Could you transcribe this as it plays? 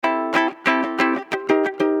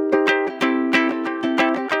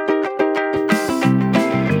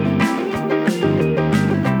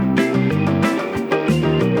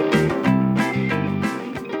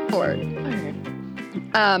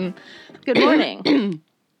Good morning.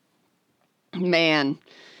 Man,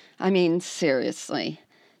 I mean, seriously.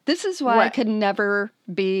 This is why I What? could never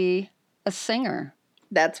be a singer.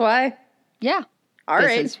 That's why? Yeah, All this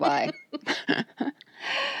right. is why.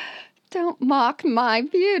 Don't mock my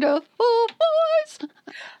beautiful voice.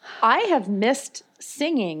 I have missed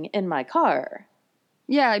singing in my car.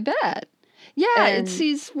 Yeah, I bet. Yeah, it's And-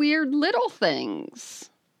 these weird little things.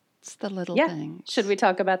 It's the little Yeah. things. Should we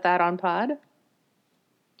talk about that on pod?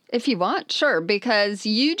 If you want, sure, because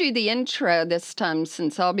you do the intro this time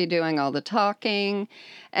since I'll be doing all the talking,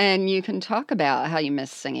 and you can talk about how you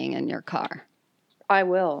miss singing in your car. I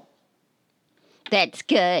will. That's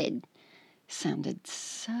good. Sounded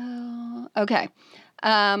so... Okay.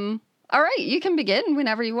 All right, you can begin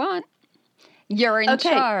whenever you want. You're in Okay.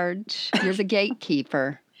 charge. You're the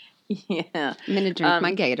gatekeeper. Yeah. I'm going to drink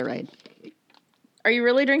my Gatorade. Are you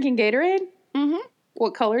really drinking Gatorade? Mm-hmm.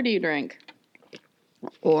 What color do you drink?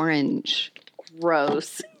 Orange.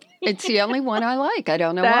 Gross. It's the only one I like. I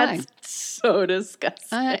don't know That's why. so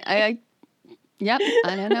disgusting. Yep,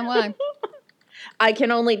 I don't know why. I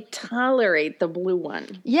can only tolerate the blue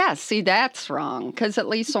one. Yeah, see, that's wrong, because at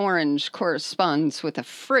least orange corresponds with a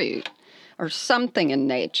fruit or something in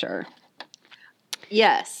nature.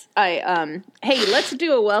 Yes. Hey, let's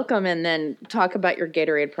do a welcome and then talk about your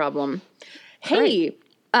Gatorade problem. Hey,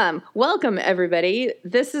 welcome everybody.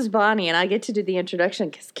 This is Bonnie and I get to do the introduction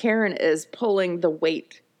because Karen is pulling the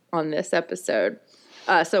weight on this episode.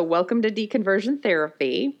 So welcome to Deconversion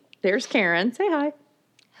Therapy. There's Karen. Say hi.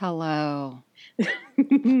 Hello.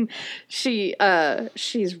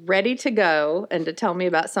 She's ready to go and to tell me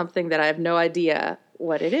about something that I have no idea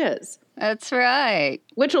what it is. That's right.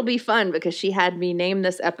 Which will be fun because she had me name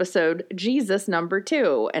this episode Jesus number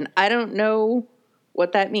 2, and I don't know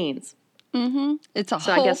what that means. Mm-hmm. It's a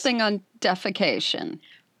whole thing on defecation.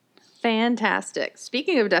 Fantastic.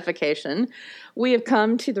 Speaking of defecation, we have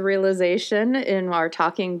come to the realization in our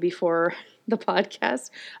talking before the podcast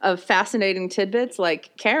of fascinating tidbits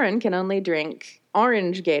like Karen can only drink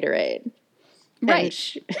orange Gatorade.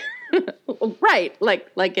 Right. Right.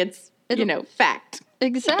 Like it's, fact.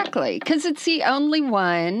 Exactly. Because it's the only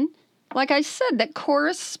one, like I said, that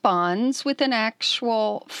corresponds with an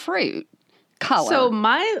actual fruit color. So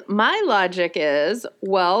my logic is,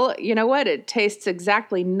 well, you know what? It tastes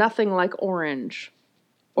exactly nothing like orange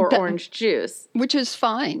or orange juice. Which is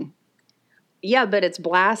fine. Yeah, but it's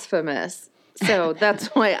blasphemous. So that's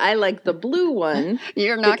why I like the blue one.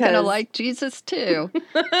 You're not going to like Jesus too.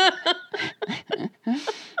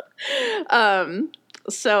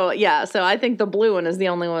 So I think the blue one is the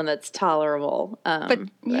only one that's tolerable. But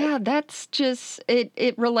that's just,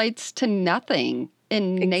 it relates to nothing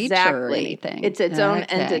in nature or anything. It's its own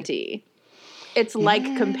entity. It's like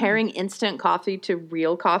comparing instant coffee to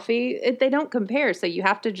real coffee. They don't compare. So you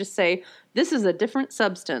have to just say, this is a different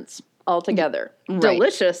substance altogether. Right.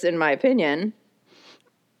 Delicious, in my opinion.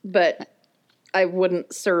 But I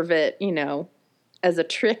wouldn't serve it, as a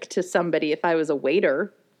trick to somebody if I was a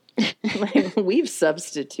waiter. Like, we've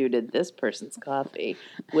substituted this person's coffee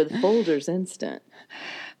with Folgers Instant.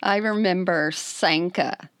 I remember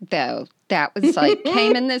Sanka, though. That was like,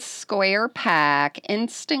 came in this square pack,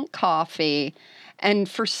 instant coffee.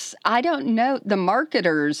 And I don't know, the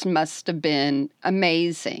marketers must have been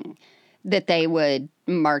amazing that they would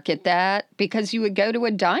market that, because you would go to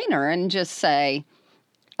a diner and just say,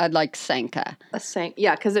 I'd like Sanka.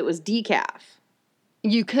 Yeah, because it was decaf.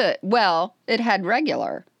 You could. Well, it had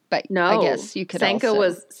regular. But no, I guess you could Sanka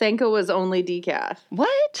was only decaf.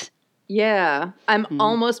 What? Yeah, I'm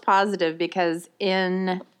almost positive because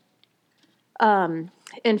in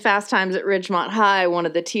Fast Times at Ridgemont High, one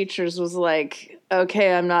of the teachers was like,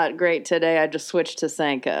 "Okay, I'm not great today. I just switched to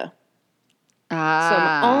Sanka." So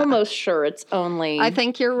I'm almost sure it's only. I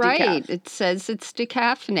think you're right. Decaf. It says it's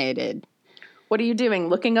decaffeinated. What are you doing?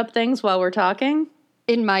 Looking up things while we're talking?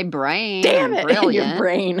 In my brain. Damn it! Brilliant. In your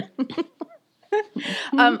brain.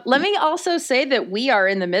 Let me also say that we are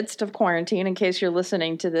in the midst of quarantine, in case you're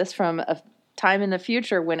listening to this from a time in the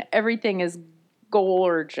future when everything is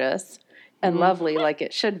gorgeous and lovely like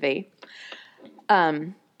it should be.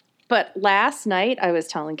 But last night, I was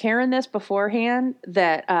telling Karen this beforehand,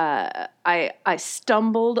 that I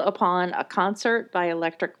stumbled upon a concert by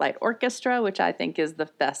Electric Light Orchestra, which I think is the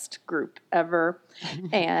best group ever.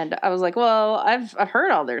 And I was like, well, I've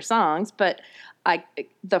heard all their songs, but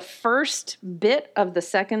the first bit of the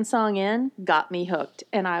second song in got me hooked,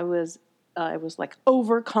 and I was like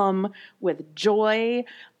overcome with joy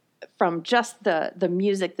from just the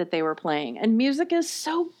music that they were playing. And music is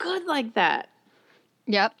so good like that.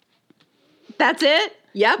 Yep. That's it?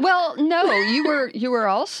 Yep. Well, no, you were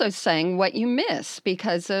also saying what you miss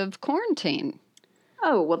because of quarantine.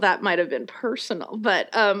 Oh, well, that might have been personal, but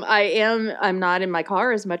I'm not in my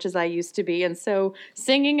car as much as I used to be. And so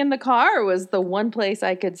singing in the car was the one place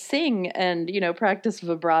I could sing and, practice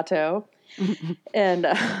vibrato. And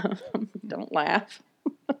don't laugh.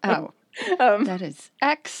 Oh, Um, that is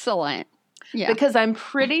excellent. Yeah. Because I'm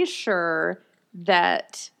pretty sure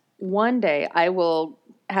that one day I will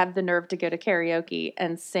have the nerve to go to karaoke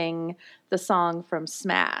and sing the song from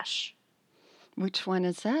Smash. Which one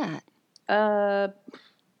is that? Uh,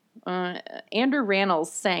 Andrew Rannells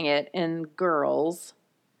sang it in Girls.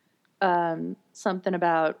 Something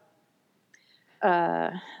about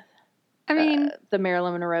I mean, the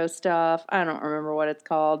Marilyn Monroe stuff. I don't remember what it's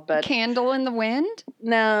called, but Candle in the Wind?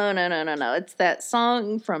 no. It's that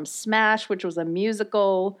song from Smash, which was a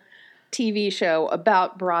musical TV show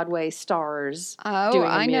about Broadway stars doing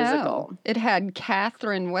a musical. Know. It had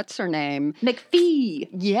Catherine, what's her name? McPhee.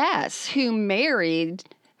 Yes, who married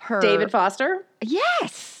her. David Foster?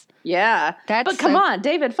 Yes. Yeah. That's but come on,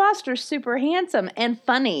 David Foster's super handsome and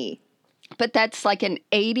funny. But that's like an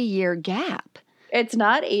 80-year gap. It's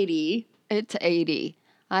not 80. It's 80.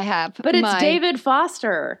 I have. But it's David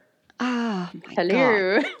Foster. Oh, my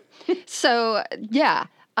Hello. God. So, yeah.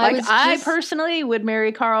 I personally would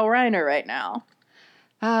marry Carl Reiner right now.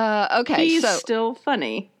 Okay. He's still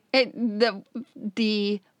funny.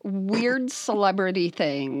 The weird celebrity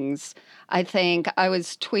things, I think I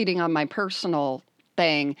was tweeting on my personal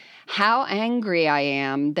thing how angry I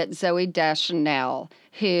am that Zooey Deschanel,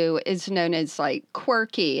 who is known as like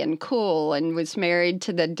quirky and cool and was married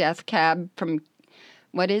to the Death Cab from,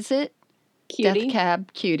 what is it? Cutie. Death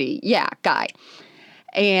Cab Cutie. Yeah, guy.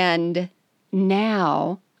 And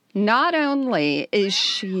now, not only is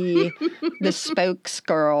she the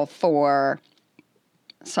spokesgirl for,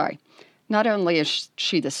 not only is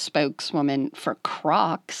she the spokeswoman for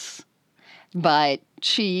Crocs, but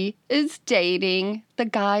she is dating the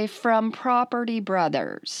guy from Property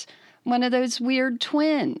Brothers, one of those weird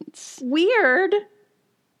twins. Weird?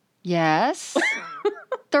 Yes.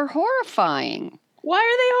 They're horrifying. Why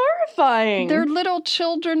are they horrifying? They're little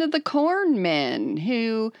children of the corn men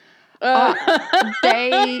who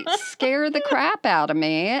they scare the crap out of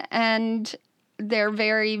me, and they're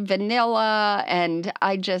very vanilla, and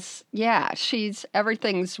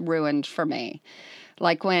everything's ruined for me.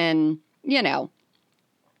 Like when,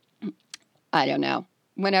 I don't know,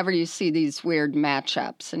 whenever you see these weird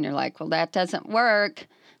matchups and you're like, well, that doesn't work.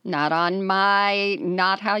 Not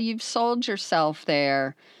how you've sold yourself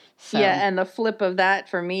there. So. Yeah, and the flip of that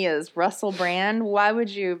for me is Russell Brand. Why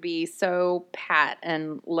would you be so pat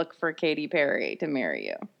and look for Katy Perry to marry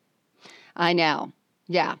you? I know.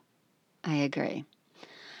 Yeah, I agree.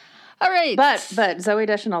 All right. But Zooey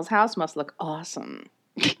Deschanel's house must look awesome.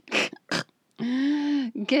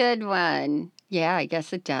 Good one. Yeah, I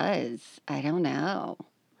guess it does. I don't know.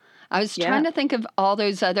 I was trying to think of all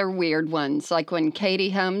those other weird ones, like when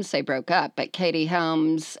Katie Holmes, they broke up, but Katie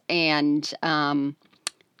Holmes and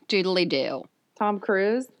Doodly-Doo. Tom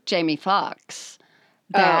Cruise? Jamie Foxx.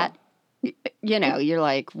 That, you're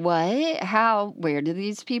like, what? How? Where do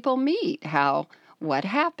these people meet? How? What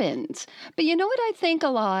happens? But you know what I think a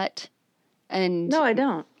lot? And no, I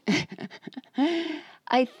don't.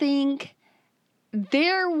 I think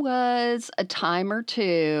there was a time or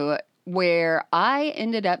two where I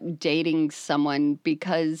ended up dating someone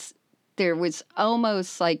because there was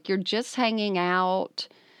almost like you're just hanging out.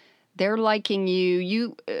 They're liking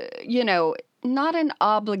you, not an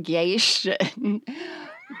obligation,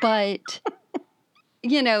 but,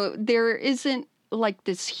 there isn't like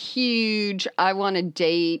this huge, I want to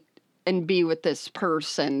date and be with this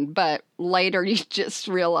person. But later you just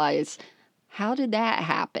realize, how did that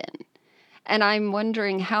happen? And I'm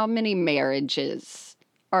wondering how many marriages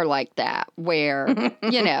are like that, where,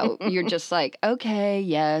 you're just like, okay,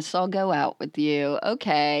 yes, I'll go out with you.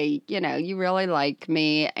 Okay, you really like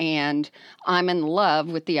me, and I'm in love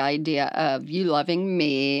with the idea of you loving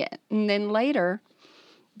me. And then later,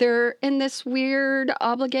 they're in this weird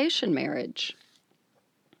obligation marriage.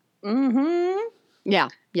 Mm-hmm. Yeah.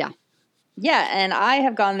 Yeah, and I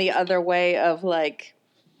have gone the other way of like,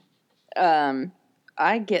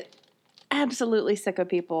 I get absolutely sick of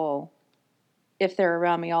people if they're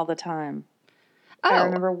around me all the time. Oh. I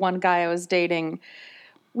remember one guy I was dating,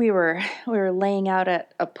 we were laying out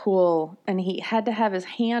at a pool and he had to have his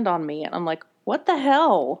hand on me, and I'm like, what the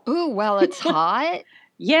hell? Ooh, well, it's hot?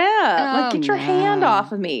 Yeah, get your hand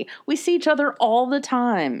off of me. We see each other all the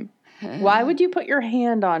time. Why would you put your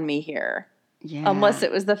hand on me here? Yeah. Unless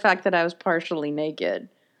it was the fact that I was partially naked.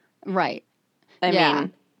 Right. I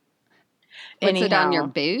mean, Was it on your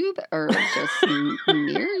Anyhow, boob or just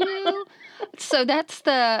near you? So that's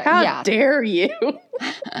the, how yeah, dare you?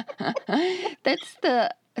 that's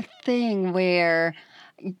the thing where,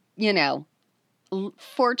 you know,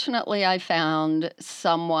 fortunately, I found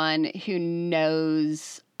someone who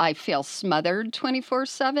knows I feel smothered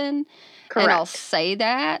 24/7, and I'll Correct. say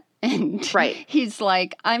that. And Right. he's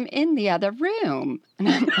like, I'm in the other room.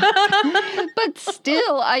 And I'm like, but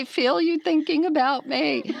still, I feel you thinking about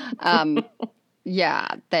me. Yeah,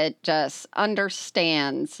 that just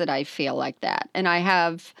understands that I feel like that. And I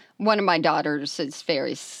have one of my daughters is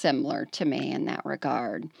very similar to me in that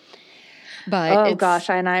regard. But Oh it's, gosh,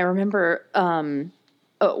 and I remember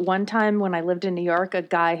one time when I lived in New York, a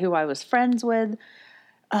guy who I was friends with,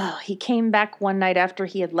 he came back one night after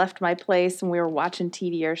he had left my place and we were watching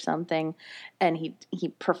TV or something, and he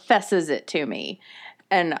professes it to me.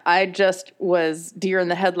 And I just was deer in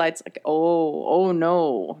the headlights, like, oh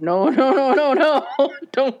no, no, no, no, no, no.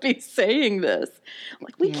 Don't be saying this.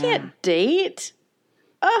 Like, we yeah. can't date.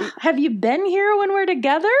 Have you been here when we're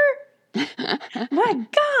together? My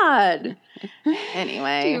God. Do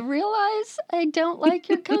Anyway. you realize I don't like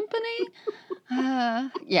your company?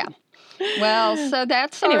 Yeah. Well, so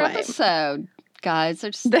that's our Anyway. episode. Guys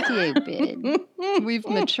are stupid. We've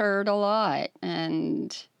matured a lot.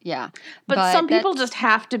 And yeah. But some people that's, just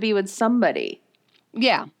have to be with somebody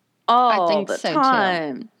yeah, I all think the so too.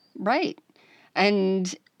 time. Right.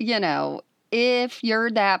 And, if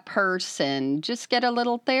you're that person, just get a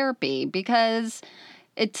little therapy because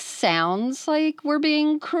it sounds like we're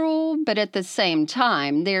being cruel, but at the same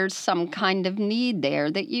time, there's some kind of need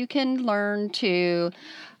there that you can learn to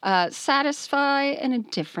satisfy in a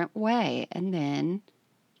different way. And then,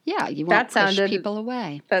 yeah, you won't push people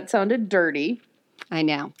away. That sounded dirty. I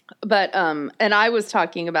know. But and I was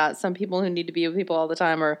talking about some people who need to be with people all the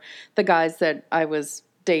time, or the guys that I was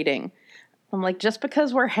dating. I'm like, just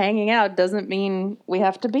because we're hanging out doesn't mean we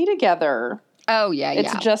have to be together. Oh, yeah,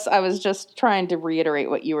 It's yeah. just, I was just trying to reiterate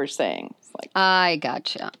what you were saying. It's like, I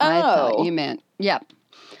gotcha. I thought you meant, yep.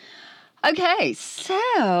 Okay,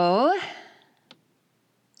 so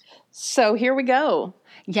here we go.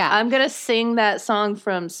 yeah. I'm going to sing that song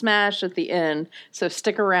from Smash at the end, so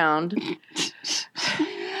stick around.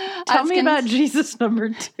 Tell me about Jesus number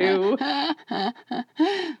 2.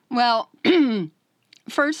 Well,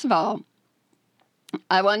 first of all,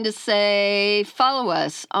 I wanted to say follow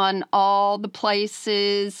us on all the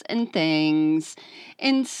places and things.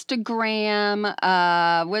 Instagram,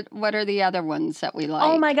 what are the other ones that we like?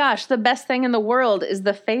 Oh my gosh, the best thing in the world is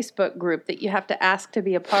the Facebook group that you have to ask to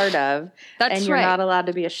be a part of. That's and you're right. not allowed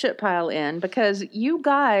to be a shit pile in, because you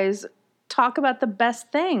guys talk about the best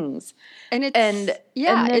things. And it's and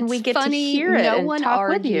then it's we get funny, to hear it no and one talk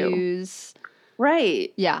argues. with you.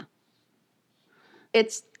 Right. Yeah.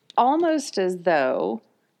 It's almost as though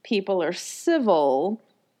people are civil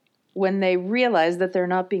when they realize that they're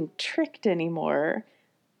not being tricked anymore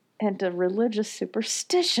into religious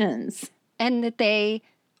superstitions. And that they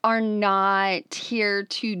are not here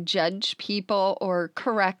to judge people or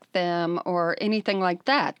correct them or anything like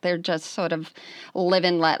that. They're just sort of live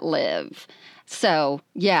and let live. So,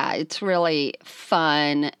 yeah, it's really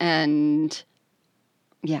fun and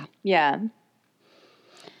yeah. Yeah.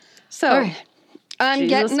 So, all right. I'm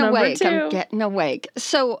Jesus getting awake. 2. I'm getting awake.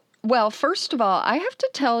 So, well, first of all, I have to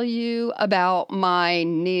tell you about my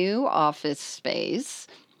new office space.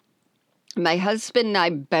 My husband and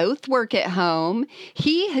I both work at home.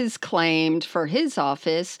 He has claimed for his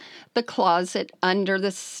office the closet under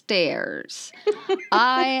the stairs.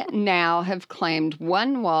 I now have claimed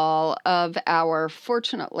one wall of our,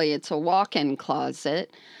 fortunately, it's a walk-in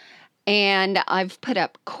closet, and I've put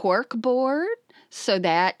up cork board so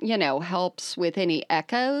that, helps with any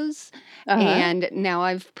echoes. Uh-huh. And now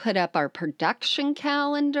I've put up our production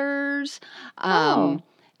calendars.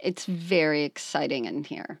 It's very exciting in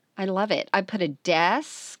here. I love it. I put a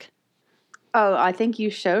desk. Oh, I think you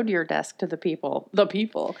showed your desk to the people.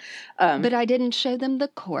 But I didn't show them the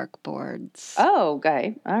cork boards. Oh,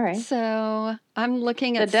 okay. All right. So I'm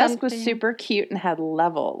looking at the desk was super cute and had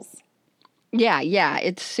levels. Yeah.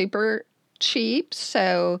 It's super cheap.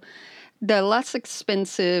 So the less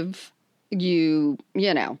expensive the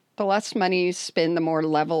less money you spend, the more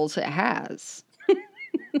levels it has.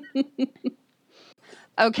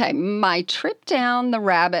 Okay, my trip down the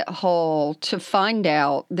rabbit hole to find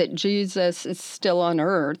out that Jesus is still on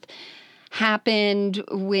earth happened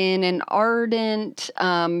when an ardent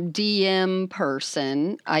DM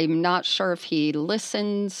person, I'm not sure if he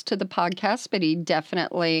listens to the podcast, but he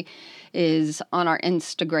definitely is on our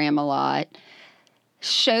Instagram a lot,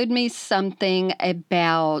 showed me something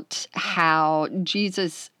about how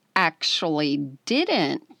Jesus actually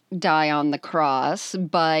didn't die on the cross,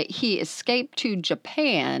 but he escaped to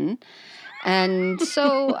Japan. And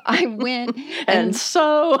so I went And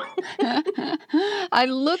so I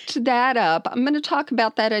looked that up. I'm going to talk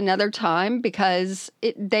about that another time because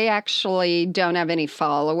they actually don't have any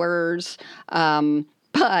followers.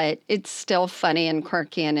 But it's still funny and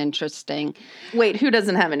quirky and interesting. wait, who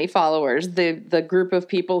doesn't have any followers? The group of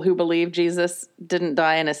people who believe Jesus didn't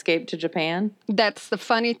die and escaped to Japan? That's the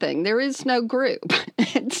funny thing. There is no group.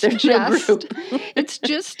 There's no group. It's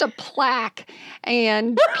just a plaque,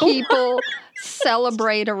 and people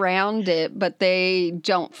celebrate around it, but they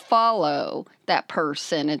don't follow that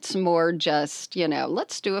person. It's more just,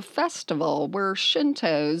 let's do a festival. We're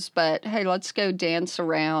Shintos, but hey, let's go dance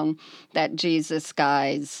around that Jesus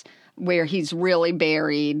guy's where he's really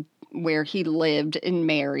buried, where he lived and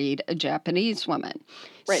married a Japanese woman.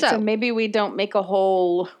 Right. So maybe we don't make a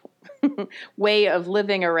whole way of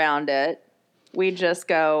living around it. We just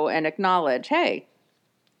go and acknowledge, hey,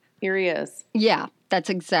 here he is. Yeah, that's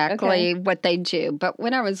exactly what they do. But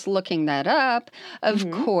when I was looking that up, of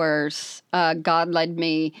course, God led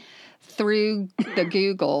me through the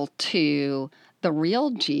Google to the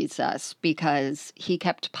real Jesus because he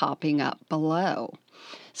kept popping up below.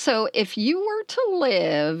 So if you were to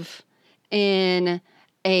live in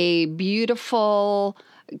a beautiful,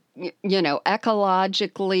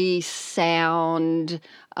 ecologically sound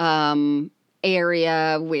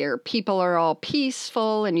area where people are all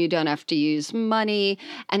peaceful and you don't have to use money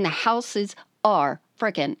and the houses are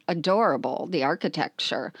freaking adorable, the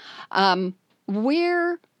architecture.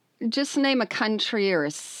 Just name a country or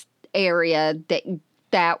area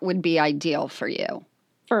that would be ideal for you.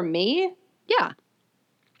 For me? Yeah.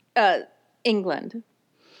 England.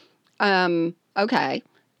 Okay.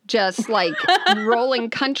 Just like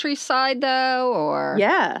rolling countryside though, or?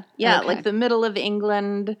 Yeah. Yeah. Okay. Like the middle of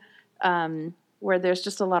England, where there's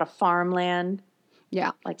just a lot of farmland.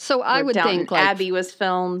 Yeah. Like so I would think like Abbey was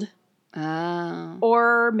filmed.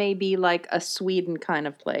 Or maybe like a Sweden kind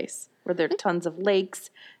of place where there are tons of lakes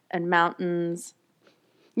and mountains.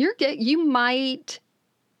 You might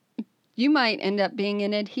end up being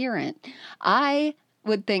an adherent. I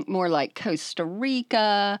would think more like Costa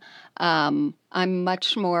Rica. I'm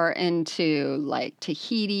much more into like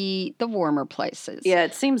Tahiti, the warmer places. Yeah,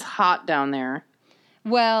 it seems hot down there.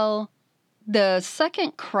 Well, the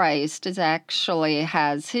second Christ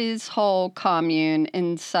has his whole commune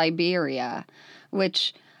in Siberia,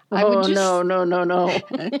 which I would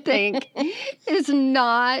just think is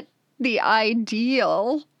not the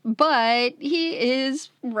ideal, but he is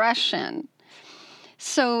Russian.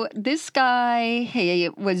 So this guy, he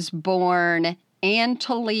was born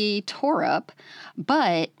Anatoly Torup,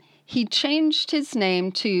 but he changed his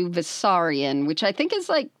name to Vissarion, which I think is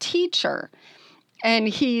like teacher. And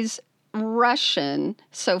he's Russian.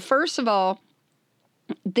 So first of all,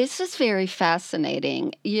 this is very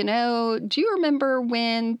fascinating. Do you remember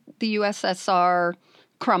when the USSR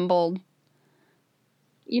crumbled?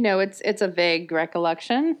 It's a vague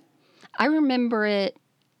recollection. I remember it,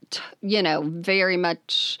 very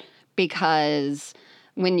much because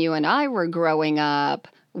when you and I were growing up,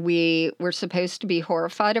 we were supposed to be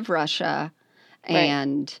horrified of Russia,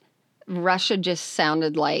 and Russia just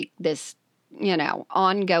sounded like this,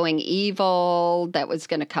 ongoing evil that was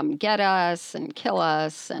going to come get us and kill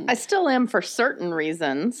us. And I still am for certain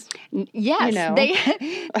reasons. Yes,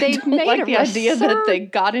 they've made like the idea that they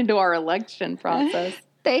got into our election process.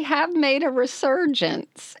 They have made a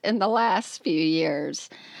resurgence in the last few years.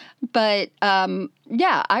 But,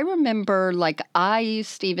 I remember, I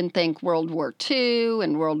used to even think World War II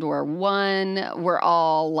and World War I were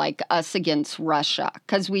all, us against Russia,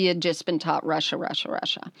 because we had just been taught Russia.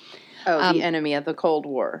 Oh, the enemy of the Cold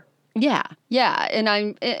War. Yeah. And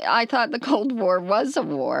I thought the Cold War was a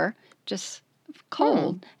war, just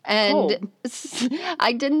cold. And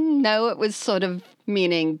I didn't know it was sort of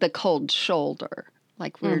meaning the cold shoulder,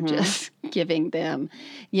 like we're just giving them.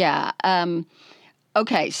 Yeah.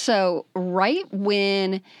 Okay, so right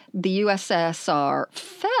when the USSR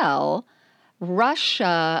fell,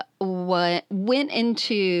 Russia went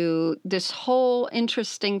into this whole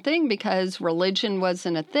interesting thing because religion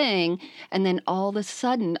wasn't a thing. And then all of a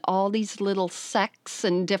sudden, all these little sects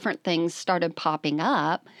and different things started popping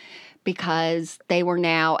up because they were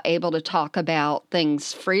now able to talk about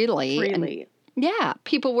things freely. And, yeah,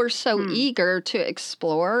 people were so eager to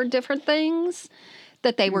explore different things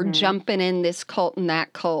that they were jumping in this cult and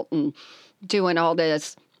that cult and doing all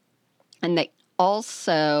this. And they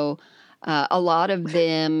also, a lot of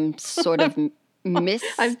them sort of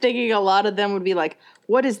I'm thinking a lot of them would be like,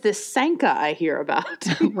 what is this Sanka I hear about?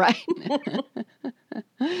 Right.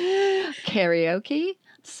 Karaoke?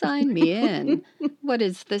 Sign me in. What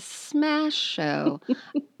is this smash show?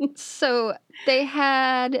 So they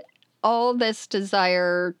had all this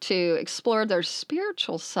desire to explore their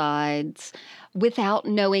spiritual sides without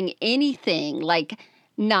knowing anything, like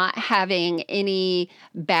not having any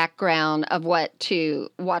background of what to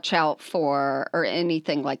watch out for or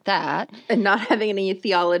anything like that. And not having any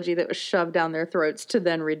theology that was shoved down their throats to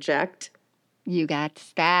then reject. You got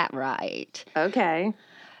that right. Okay.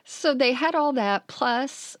 So they had all that.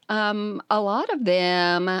 Plus, a lot of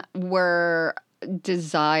them were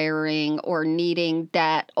desiring or needing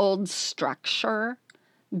that old structure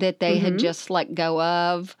that they had just let go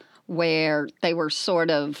of, where they were sort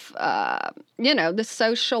of, the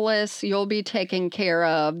socialists, you'll be taken care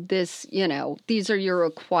of. This, these are your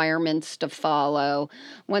requirements to follow.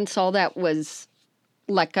 Once all that was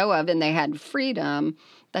let go of and they had freedom,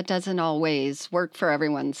 that doesn't always work for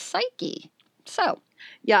everyone's psyche. So,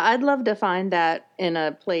 yeah, I'd love to find that in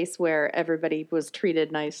a place where everybody was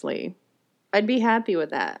treated nicely. I'd be happy with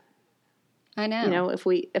that. I know.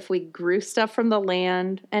 If we grew stuff from the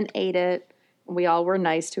land and ate it, we all were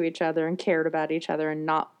nice to each other and cared about each other, and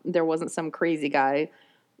there wasn't some crazy guy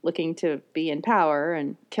looking to be in power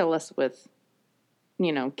and kill us with,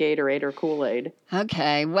 Gatorade or Kool-Aid.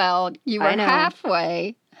 Okay, well, you were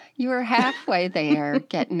halfway. You were halfway there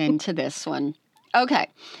getting into this one. Okay,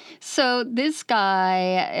 so this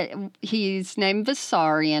guy, he's named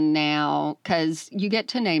Vissarion now because you get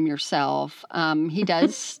to name yourself. He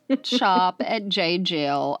does shop at J.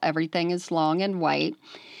 Jill. Everything is long and white.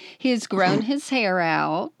 He has grown his hair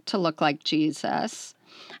out to look like Jesus.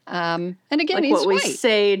 And again, like he's what we white.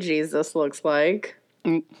 say Jesus looks like.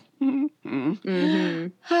 So in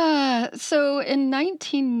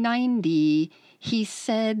 1990, he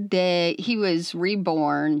said that he was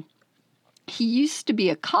reborn. He used to be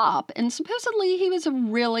a cop, and supposedly he was a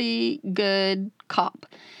really good cop.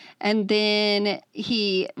 And then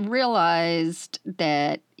he realized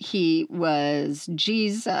that he was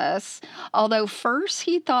Jesus, although first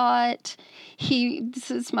he thought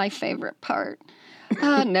this is my favorite part.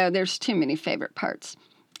 No, there's too many favorite parts.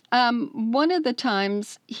 One of the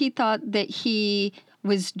times he thought that he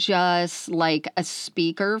was just like a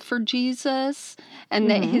speaker for Jesus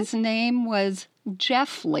and that his name was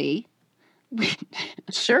Jeff Lee.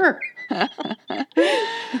 Sure.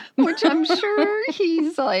 Which I'm sure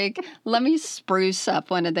he's like, let me spruce up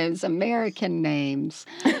one of those American names.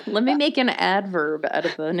 Let me make an adverb out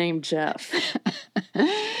of the name Jeff.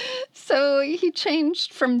 So he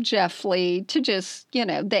changed from Jeff Lee to just,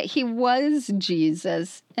 that he was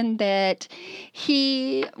Jesus and that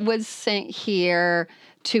he was sent here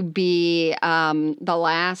to be the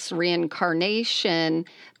last reincarnation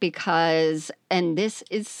because, and this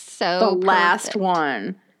is so the last perfect.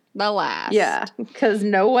 one. The last. Yeah, because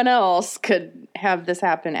no one else could have this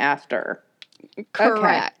happen after.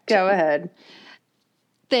 Correct. Okay, go ahead.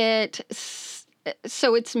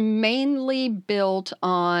 So it's mainly built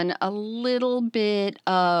on a little bit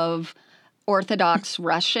of Orthodox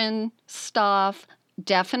Russian stuff,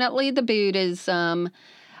 definitely the Buddhism,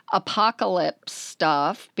 apocalypse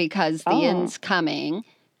stuff because the end's coming,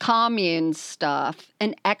 commune stuff,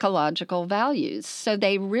 and ecological values. So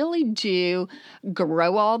they really do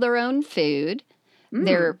grow all their own food.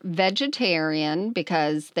 They're vegetarian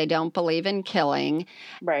because they don't believe in killing.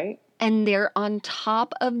 Right. And they're on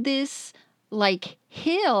top of this like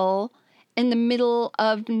hill in the middle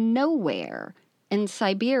of nowhere in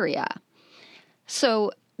Siberia.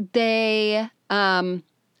 So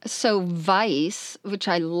Vice, which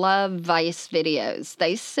I love Vice videos,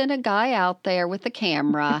 they sent a guy out there with a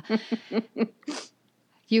camera.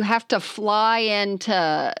 You have to fly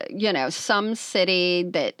into, some city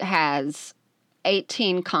that has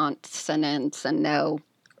 18 consonants and no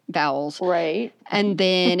vowels. Right. And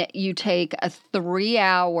then you take a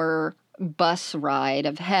 3-hour bus ride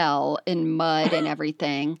of hell in mud and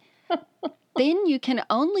everything. Then you can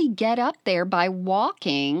only get up there by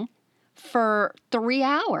walking for 3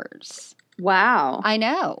 hours. Wow. I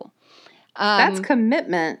know. That's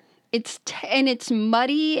commitment. And it's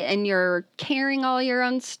muddy and you're carrying all your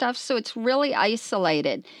own stuff, so it's really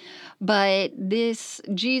isolated. But this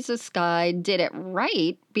Jesus guy did it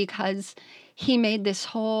right because he made this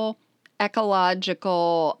whole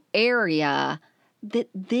ecological area that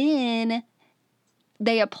then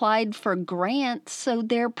they applied for grants so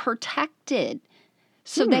they're protected.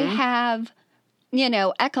 So they have,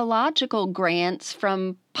 ecological grants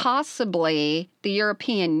from possibly the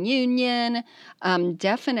European Union,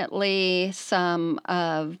 definitely some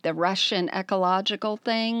of the Russian ecological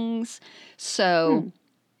things. So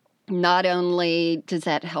not only does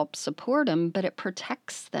that help support them, but it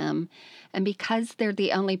protects them. And because they're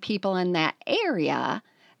the only people in that area,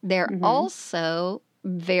 they're also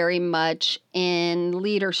very much in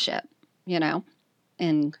leadership, you know,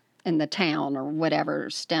 in the town or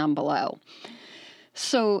whatever's down below.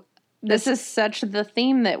 So this is such the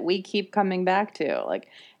theme that we keep coming back to. Like,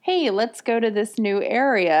 hey, let's go to this new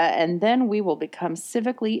area and then we will become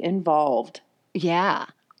civically involved. Yeah.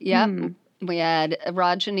 Yep. We had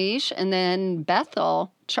Rajneesh and then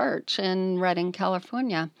Bethel Church in Redding,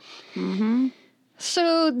 California. Mm-hmm.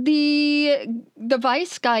 So the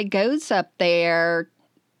vice guy goes up there,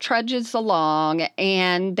 trudges along,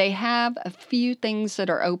 and they have a few things that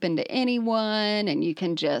are open to anyone, and you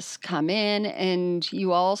can just come in and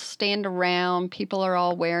you all stand around. People are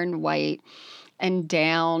all wearing white, and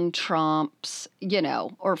down trumps, you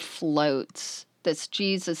know, or floats this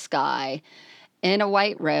Jesus guy in a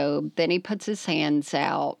white robe. Then he puts his hands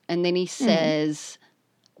out, and then he says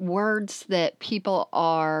words that people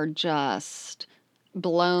are just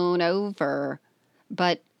blown over,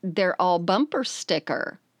 but they're all bumper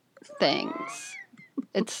sticker things.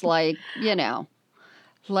 It's like, you know,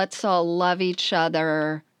 let's all love each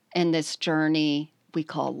other in this journey we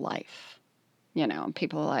call life. You know, and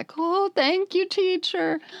people are like, oh, thank you,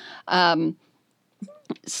 teacher. But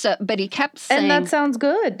he kept saying... And that sounds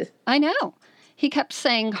good. I know. He kept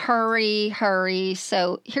saying, hurry, hurry.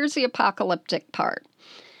 So here's the apocalyptic part.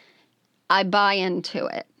 I buy into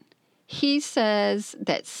it. He says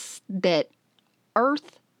that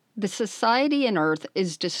Earth, the society in Earth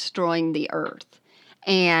is destroying the Earth.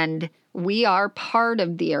 And we are part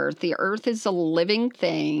of the Earth. The Earth is a living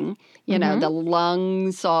thing. You know, the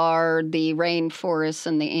lungs are the rainforests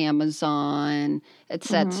and the Amazon, et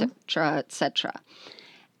cetera, et cetera.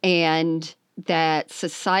 And that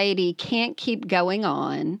society can't keep going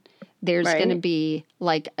on. There's going to be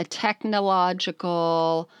like a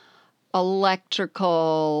technological,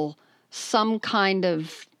 electrical, some kind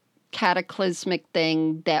of cataclysmic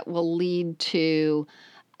thing that will lead to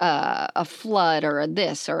a flood or a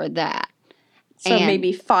this or a that. So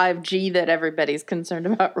maybe 5G that everybody's concerned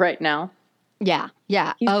about right now. Yeah,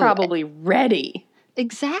 yeah. He's probably ready.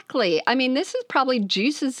 Exactly. I mean, this is probably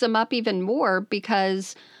juices them up even more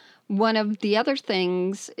because one of the other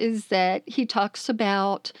things is that he talks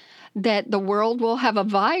about that the world will have a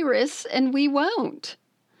virus and we won't.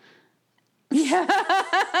 Yeah.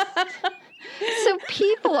 So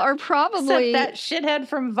people are probably... Except that shithead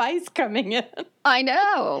from Vice coming in. I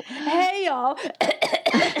know. Hey, y'all.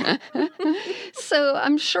 So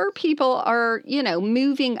I'm sure people are, you know,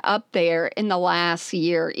 moving up there in the last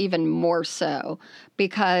year even more so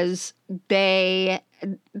because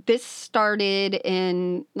this started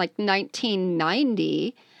in like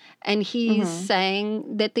 1990 and he's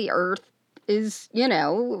saying that the Earth is, you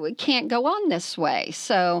know, it can't go on this way.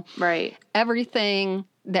 So everything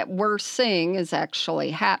that we're seeing is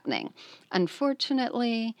actually happening.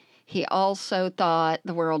 Unfortunately, he also thought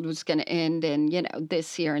the world was going to end in, you know,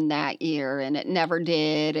 this year and that year, and it never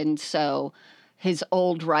did. And so his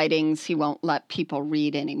old writings, he won't let people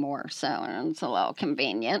read anymore. So it's a little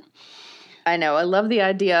convenient. I know. I love the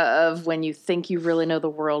idea of when you think you really know the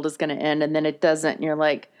world is going to end and then it doesn't. And you're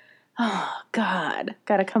like, oh, God,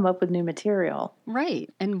 got to come up with new material.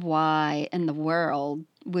 Right. And why in the world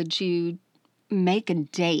would you make a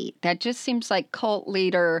date? That just seems like cult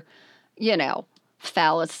leader, you know,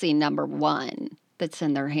 fallacy number one that's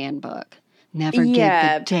in their handbook. Never give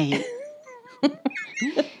the date.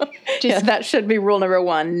 That should be rule number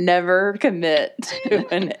one. Never commit to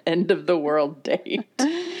an end of the world date.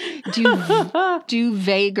 Do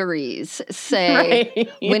vagaries. Say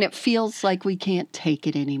when it feels like we can't take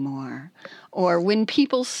it anymore. Or when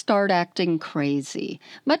people start acting crazy.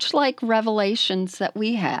 Much like revelations that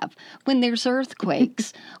we have. When there's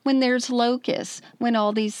earthquakes. When there's locusts. When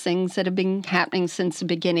all these things that have been happening since the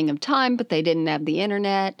beginning of time, but they didn't have the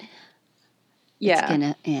internet.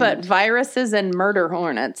 Yeah, but viruses and murder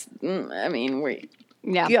hornets, I mean,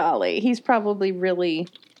 golly, he's probably really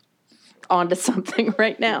onto something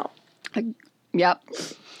right now. Yep.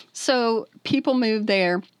 So people move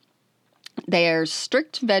there. They are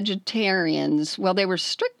strict vegetarians. Well, they were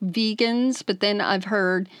strict vegans, but then I've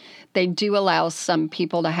heard they do allow some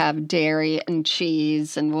people to have dairy and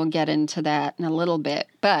cheese, and we'll get into that in a little bit.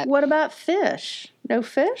 But what about fish? No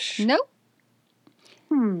fish? Nope.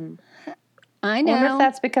 I know. I wonder if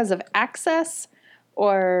that's because of access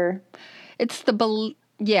or... It's the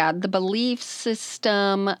belief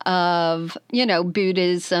system of, you know,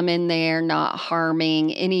 Buddhism in there, not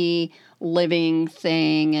harming any living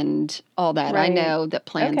thing and all that. I know that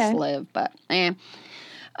plants live, but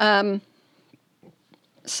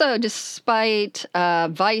So despite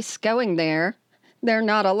Vice going there, they're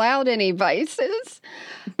not allowed any vices.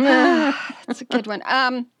 That's a good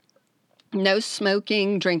one. No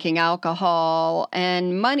smoking, drinking alcohol,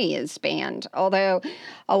 and money is banned. Although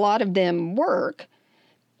a lot of them work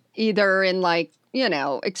either in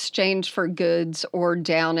exchange for goods or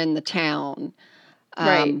down in the town.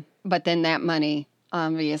 Right. But then that money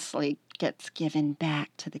obviously gets given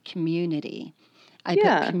back to the community. I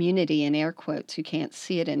put community in air quotes. You can't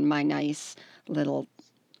see it in my nice little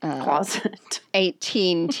closet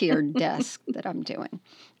 18-tiered desk that I'm doing.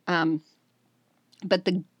 But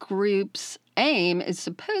the group's aim is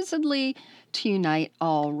supposedly to unite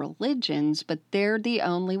all religions, but they're the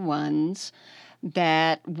only ones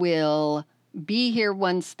that will be here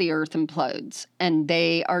once the earth implodes, and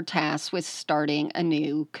they are tasked with starting a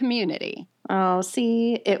new community. Oh,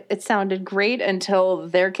 see, it sounded great until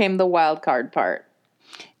there came the wild card part.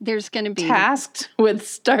 There's going to be tasked with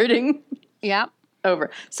starting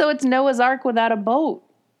over. So it's Noah's Ark without a boat.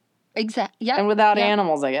 Exactly. Yeah. And without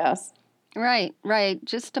animals, I guess. Right.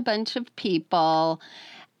 Just a bunch of people.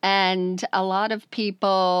 And a lot of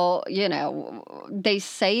people, they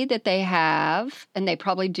say that they have, and they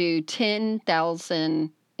probably do,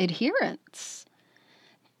 10,000 adherents.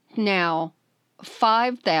 Now,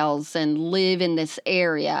 5,000 live in this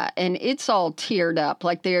area, and it's all tiered up.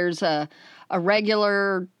 Like there's a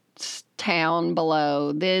regular town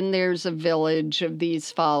below, then there's a village of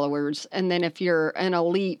these followers, and then if you're an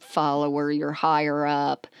elite follower, you're higher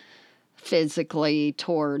up physically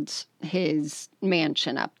towards his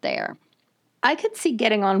mansion up there. I could see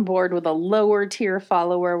getting on board with a lower tier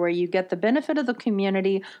follower where you get the benefit of the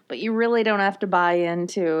community, but you really don't have to buy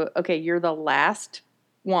into, okay, you're the last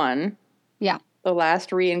one. Yeah. The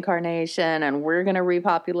last reincarnation, and we're going to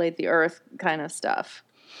repopulate the earth kind of stuff.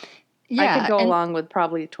 Yeah, I could go along with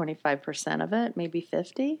probably 25% of it, maybe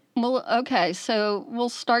 50. Well, okay, so we'll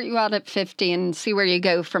start you out at 50 and see where you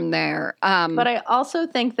go from there. But I also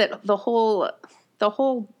think that the whole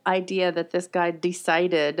idea that this guy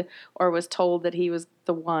decided or was told that he was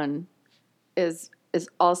the one is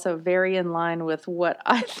also very in line with what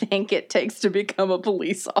I think it takes to become a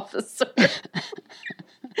police officer.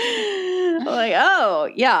 Like, oh,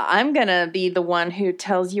 yeah, I'm going to be the one who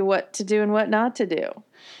tells you what to do and what not to do.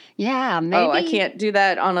 Yeah, maybe. Oh, I can't do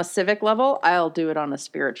that on a civic level. I'll do it on a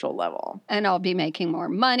spiritual level. And I'll be making more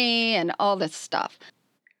money and all this stuff.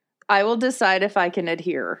 I will decide if I can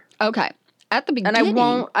adhere. Okay. At the beginning.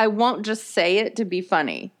 And I won't just say it to be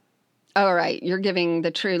funny. All right. You're giving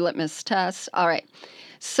the true litmus test. All right.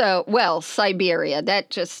 So, Siberia,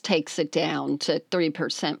 that just takes it down to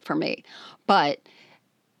 3% for me. But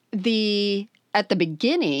at the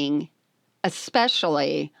beginning,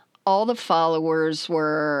 especially, all the followers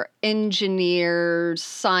were engineers,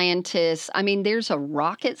 scientists. I mean, there's a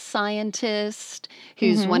rocket scientist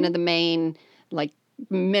who's one of the main,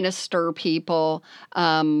 minister people.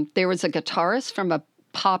 There was a guitarist from a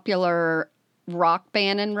popular rock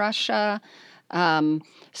band in Russia.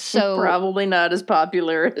 So probably not as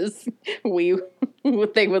popular as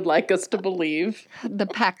they would like us to believe. The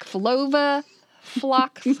Paklovka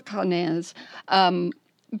Flocknes.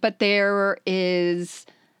 But there is,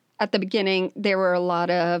 at the beginning, there were a lot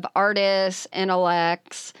of artists,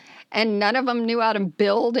 intellects, and none of them knew how to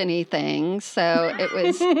build anything. So it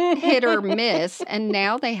was hit or miss. And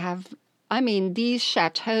now they have, these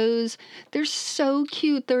chateaus, they're so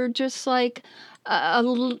cute. They're just like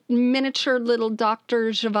miniature little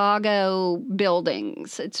Dr. Zhivago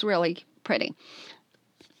buildings. It's really pretty.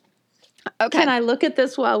 Okay. Can I look at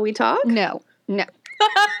this while we talk? No.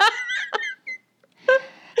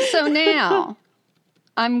 So now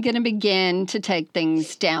I'm going to begin to take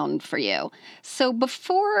things down for you. So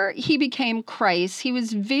before he became Christ, he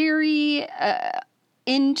was very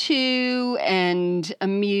into and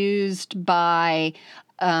amused by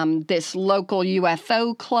this local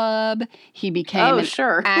UFO club. He became an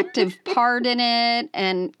active part in it.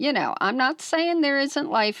 And, I'm not saying there isn't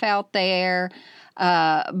life out there.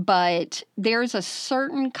 But there's a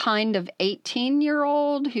certain kind of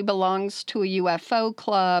 18-year-old who belongs to a UFO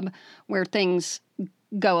club where things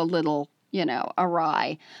go a little,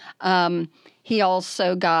 awry. He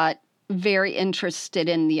also got very interested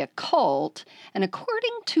in the occult. And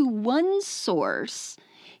according to one source,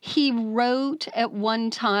 he wrote at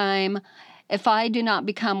one time, "If I do not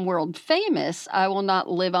become world famous, I will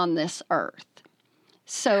not live on this earth."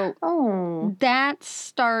 So that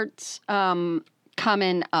starts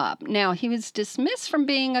coming up. Now, he was dismissed from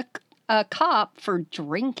being a cop for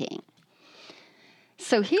drinking.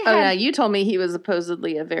 So he had... now you told me he was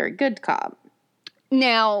supposedly a very good cop.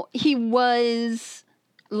 Now, he was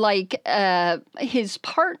like his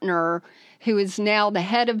partner, who is now the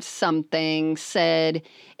head of something, said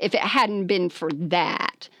if it hadn't been for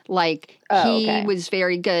that, like he was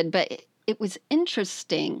very good. But it was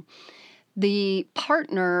interesting. The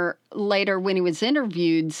partner later, when he was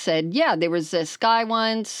interviewed, said, yeah, there was this guy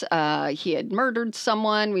once, he had murdered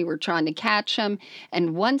someone, we were trying to catch him,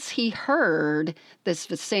 and once he heard this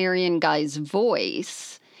Viserion guy's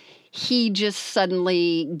voice, he just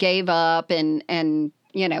suddenly gave up and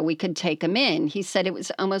you know, we could take him in. He said it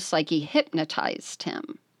was almost like he hypnotized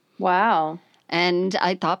him. Wow. And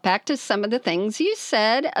I thought back to some of the things you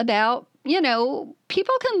said about, you know,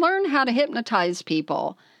 people can learn how to hypnotize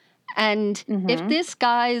people. And if this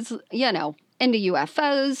guy's, you know, into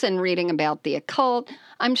UFOs and reading about the occult,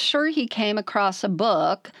 I'm sure he came across a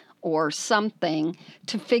book or something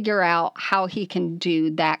to figure out how he can do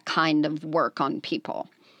that kind of work on people.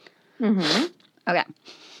 Okay.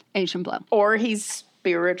 Asian blow. Or he's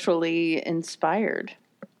spiritually inspired.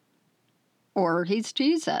 Or he's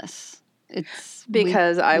Jesus. It's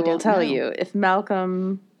because I will tell you, if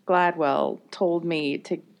Malcolm Gladwell told me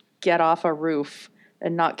to get off a roof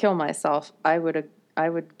and not kill myself, I would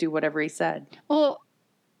do whatever he said. Well,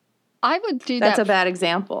 I would do that. That's a bad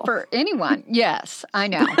example. For anyone. Yes, I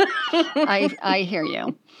know. I hear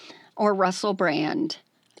you. Or Russell Brand.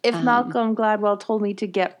 If Malcolm Gladwell told me to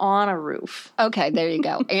get on a roof. Okay, there you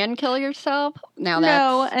go. And kill yourself?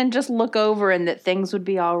 No, and just look over and that things would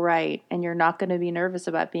be all right and you're not going to be nervous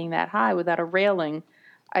about being that high without a railing.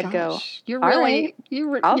 I'd go, you're really,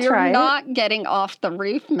 I'll try you're not getting off the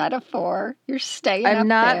roof metaphor. You're staying up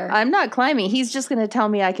there. I'm not climbing. He's just going to tell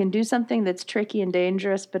me I can do something that's tricky and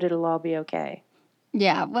dangerous, but it'll all be okay.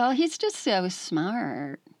 Yeah, well, he's just so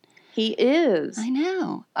smart. He is. I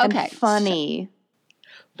know. Okay. And funny.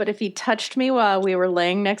 But if he touched me while we were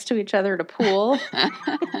laying next to each other at a pool.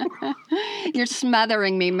 You're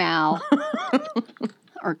smothering me, Mal.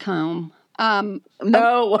 Or comb.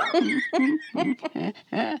 No.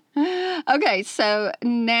 Okay, so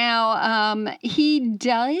now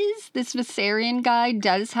this Viserion guy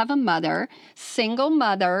does have a mother. Single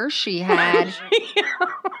mother she had.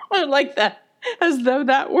 I like that. As though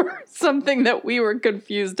that were something that we were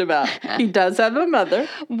confused about. He does have a mother.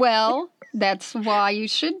 Well, that's why you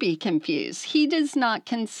should be confused. He does not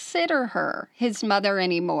consider her his mother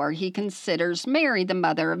anymore. He considers Mary, the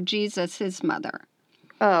mother of Jesus, his mother.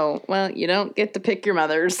 Oh, well, you don't get to pick your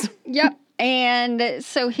mothers. Yep. And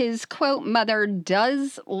so his, quote, mother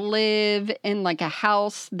does live in like a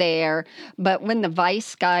house there. But when the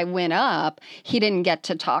Vice guy went up, he didn't get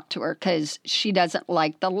to talk to her because she doesn't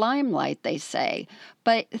like the limelight, they say.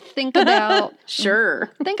 But think about... Sure.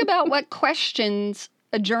 Think about what questions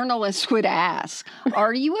a journalist would ask.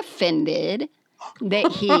 Are you offended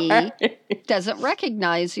that he doesn't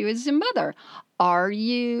recognize you as a mother?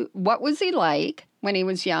 What was he like when he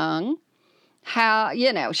was young? How,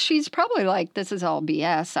 she's probably like, this is all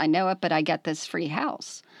BS. I know it, but I get this free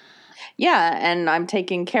house. Yeah, and I'm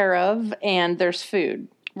taken care of, and there's food.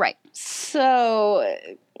 Right. So...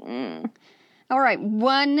 All right.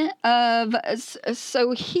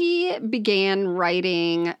 So he began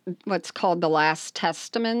writing what's called the Last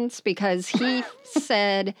Testaments because he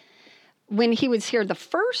said when he was here the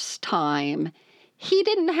first time, he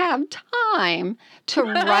didn't have time to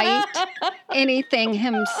write anything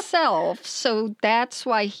himself. So that's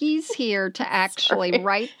why he's here to actually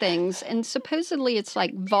write things. And supposedly it's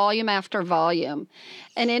like volume after volume.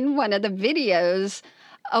 And in one of the videos,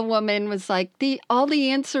 a woman was like, all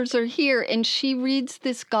the answers are here. And she reads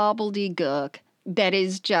this gobbledygook that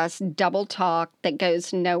is just double talk that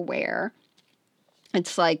goes nowhere.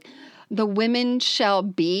 It's like, the women shall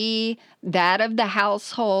be that of the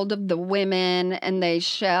household of the women, and they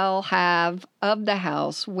shall have of the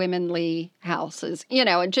house womanly houses.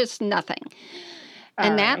 And just nothing.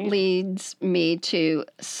 And that leads me to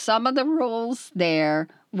some of the rules there,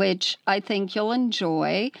 which I think you'll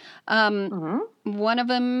enjoy. One of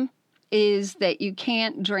them is that you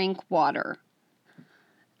can't drink water.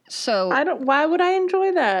 So why would I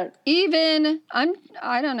enjoy that?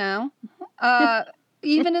 I don't know.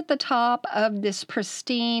 Even at the top of this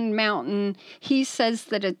pristine mountain, he says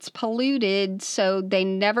that it's polluted, so they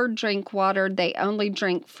never drink water. They only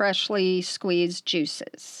drink freshly squeezed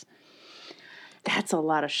juices. That's a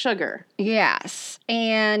lot of sugar. Yes.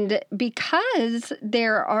 And because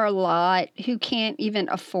there are a lot who can't even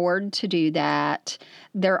afford to do that,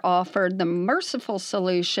 they're offered the merciful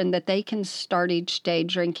solution that they can start each day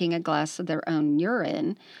drinking a glass of their own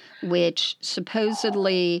urine, which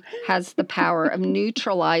supposedly has the power of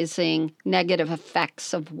neutralizing negative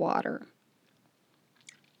effects of water.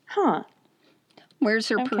 Huh. Where's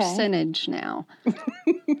her Okay. percentage now?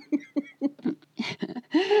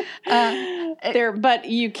 But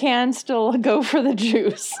you can still go for the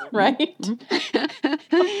juice, right?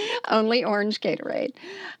 Only orange Gatorade.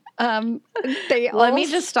 Let me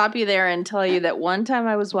just stop you there and tell you that one time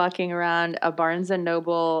I was walking around a Barnes &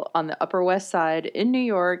 Noble on the Upper West Side in New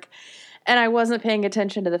York, and I wasn't paying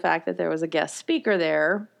attention to the fact that there was a guest speaker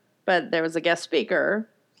there, but there was a guest speaker,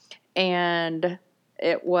 and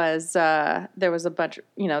it was, there was a bunch,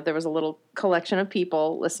 there was a little collection of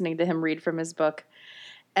people listening to him read from his book,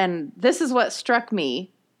 and this is what struck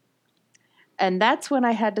me. And that's when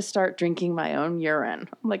I had to start drinking my own urine.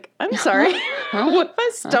 I'm like, I'm sorry. What have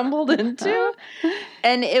I stumbled into?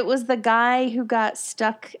 And it was the guy who got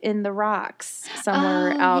stuck in the rocks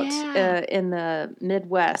somewhere in the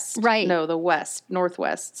Midwest. Right. No, the West,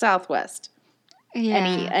 Northwest, Southwest. Yeah.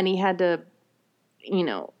 And he had to,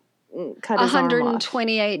 cut his arm off.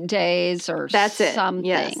 128 days or That's something. It.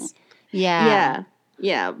 Yes. Yeah.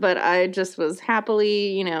 Yeah, but I just was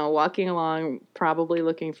happily, walking along, probably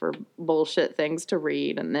looking for bullshit things to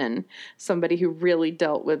read, and then somebody who really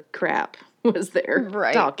dealt with crap was there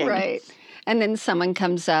talking. Right. And then someone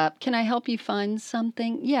comes up, can I help you find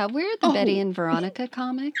something? Yeah, we're the Betty and Veronica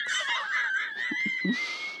comics.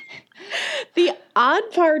 The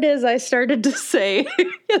odd part is I started to say,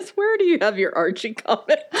 yes, where do you have your Archie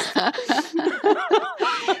comics?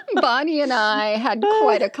 Bonnie and I had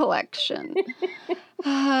quite a collection.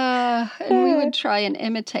 And we would try and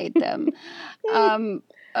imitate them.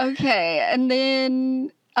 Okay, and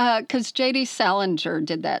then, because J.D. Salinger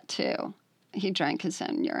did that too. He drank his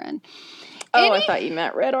own urine. I thought you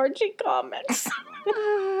meant read Archie comics.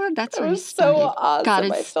 That's where you started. So awesome.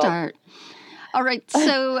 Gotta start. All right,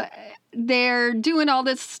 so they're doing all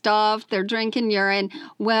this stuff. They're drinking urine.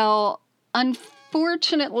 Well,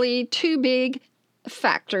 unfortunately, two big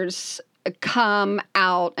factors come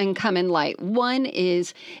out and come in light. One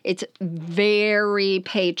is it's very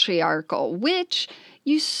patriarchal, which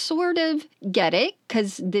you sort of get it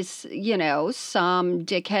because this, some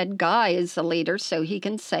dickhead guy is the leader, so he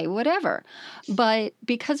can say whatever. But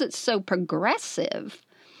because it's so progressive,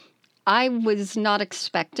 I was not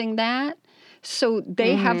expecting that. So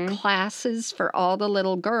they have classes for all the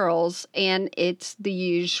little girls, and it's the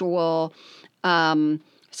usual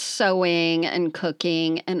sewing and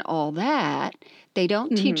cooking and all that. They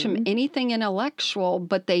don't teach them anything intellectual,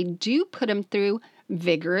 but they do put them through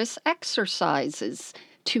vigorous exercises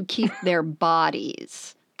to keep their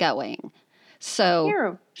bodies going.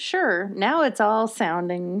 So sure. Now it's all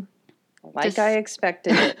sounding like I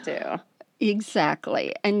expected it to.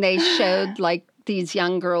 Exactly. And they showed these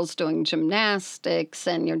young girls doing gymnastics,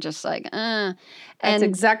 and you're just like, That's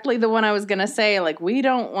exactly the one I was going to say. We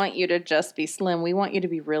don't want you to just be slim. We want you to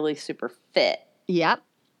be really super fit. Yep.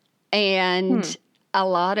 And a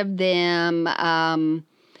lot of them,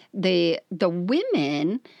 the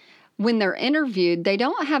women, when they're interviewed, they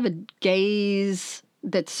don't have a gaze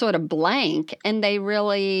that's sort of blank, and they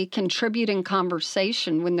really contribute in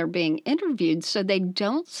conversation when they're being interviewed. So they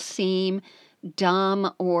don't seem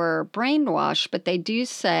dumb or brainwashed, but they do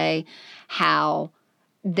say how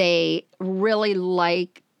they really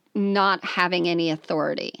like not having any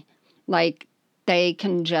authority. They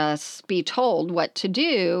can just be told what to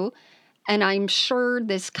do. And I'm sure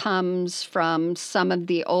this comes from some of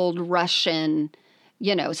the old Russian,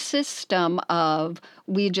 system of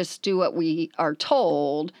we just do what we are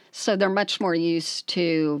told. So they're much more used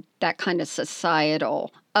to that kind of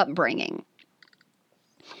societal upbringing.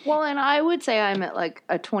 Well, and I would say I'm at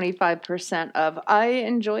a 25% of I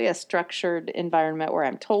enjoy a structured environment where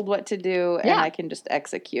I'm told what to do and I can just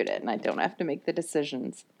execute it and I don't have to make the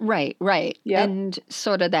decisions. Right. Yep. And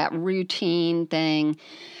sort of that routine thing.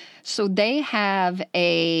 So they have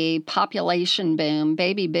a population boom,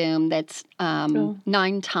 baby boom, that's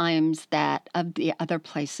 9 times that of the other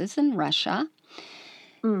places in Russia.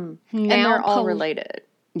 Now, and they're all related.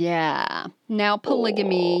 Yeah. Now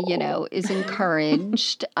polygamy, is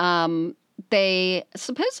encouraged. They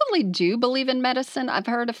supposedly do believe in medicine. I've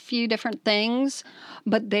heard a few different things,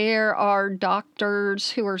 but there are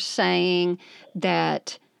doctors who are saying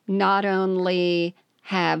that not only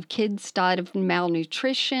have kids died of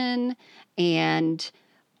malnutrition and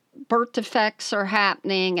birth defects are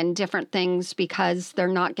happening and different things because they're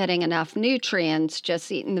not getting enough nutrients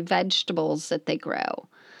just eating the vegetables that they grow.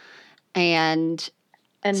 And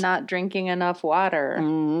not drinking enough water.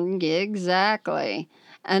 Exactly.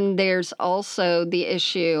 And there's also the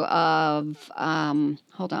issue of,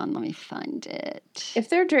 hold on, let me find it. If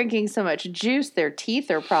they're drinking so much juice, their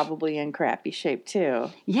teeth are probably in crappy shape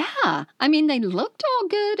too. Yeah. I mean, they looked all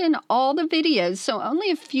good in all the videos. So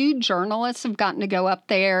only a few journalists have gotten to go up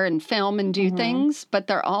there and film and do things, but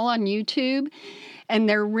they're all on YouTube and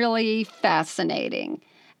they're really fascinating.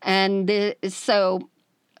 And so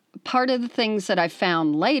part of the things that I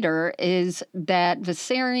found later is that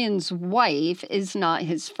Vissarion's wife is not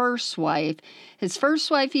his first wife. His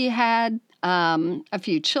first wife he had a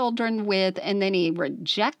few children with, and then he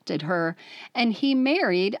rejected her, and he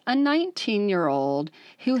married a 19-year-old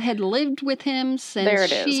who had lived with him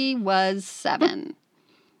since she was 7.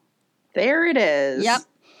 There it is. Yep.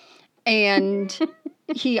 And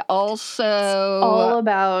he also... all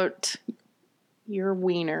about your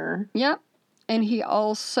wiener. Yep. And he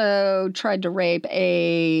also tried to rape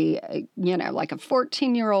a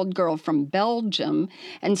 14-year-old girl from Belgium.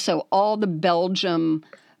 And so all the Belgium,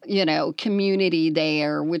 community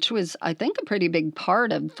there, which was, I think, a pretty big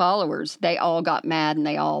part of followers, they all got mad and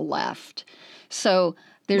they all left. So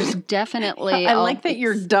there's definitely... I like that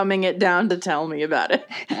you're dumbing it down to tell me about it.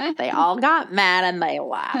 They all got mad and they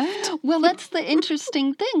left. Well, that's the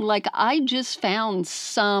interesting thing. Like, I just found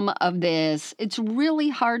some of this. It's really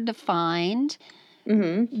hard to find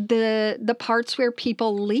the parts where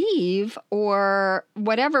people leave or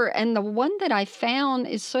whatever. And the one that I found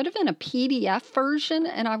is sort of in a PDF version.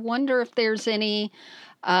 And I wonder if there's any,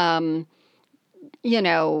 a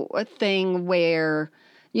thing where...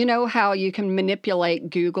 You know how you can manipulate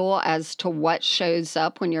Google as to what shows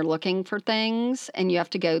up when you're looking for things, and you have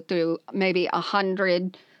to go through maybe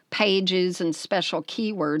 100 pages and special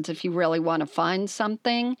keywords if you really want to find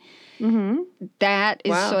something? That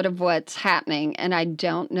is sort of what's happening, and I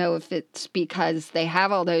don't know if it's because they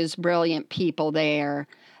have all those brilliant people there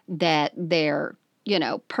that they're,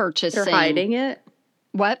 purchasing. They're hiding it?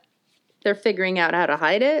 What? They're figuring out how to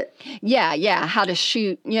hide it? Yeah, how to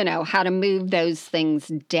shoot, how to move those things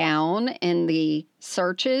down in the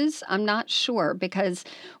searches. I'm not sure because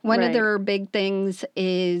one of their big things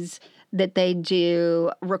is that they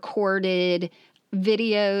do recorded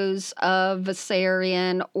videos of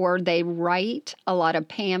Vissarion, or they write a lot of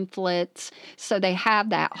pamphlets. So they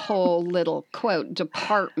have that whole little, quote,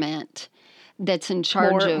 department that's in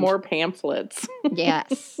charge of... More pamphlets.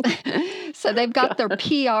 Yes. So they've got their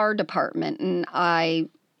PR department, and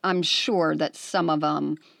I'm sure that some of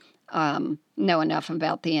them know enough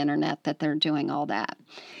about the internet that they're doing all that.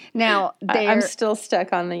 Now, I'm still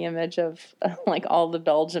stuck on the image of all the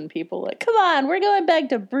Belgian people like, come on, we're going back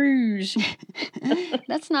to Bruges.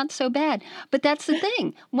 That's not so bad. But that's the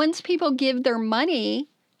thing. Once people give their money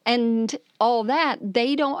and all that,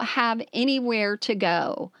 they don't have anywhere to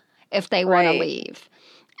go if they want to leave.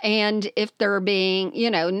 And if they're being,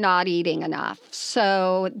 not eating enough.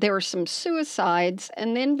 So there were some suicides.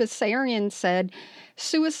 And then Vissarion said,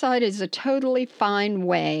 suicide is a totally fine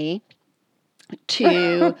way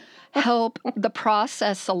to help the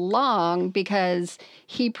process along, because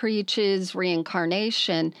he preaches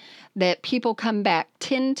reincarnation, that people come back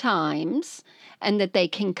 10 times and that they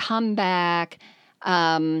can come back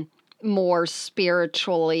more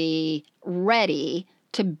spiritually ready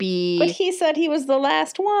to be... But he said he was the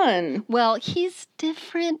last one. Well, he's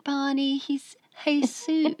different, Bonnie. He's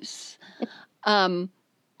Jesus.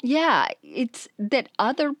 Yeah, it's that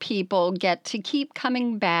other people get to keep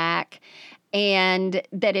coming back, and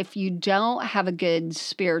that if you don't have a good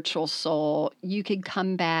spiritual soul, you could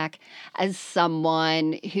come back as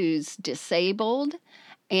someone who's disabled,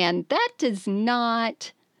 and that does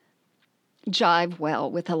not jive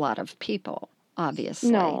well with a lot of people,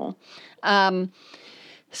 obviously. No.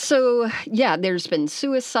 So, yeah, there's been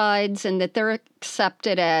suicides, and that they're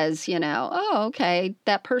accepted as, oh, okay,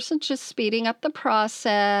 that person's just speeding up the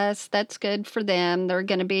process. That's good for them. They're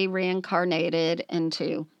going to be reincarnated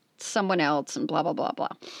into someone else and blah, blah, blah, blah.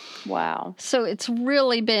 Wow. So it's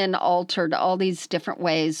really been altered all these different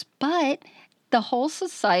ways, but the whole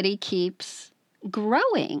society keeps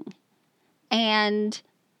growing. And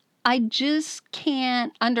I just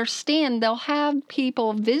can't understand. They'll have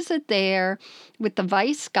people visit there with the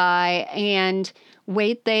vice guy and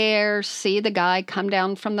wait there, see the guy come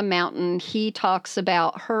down from the mountain. He talks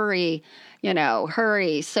about hurry.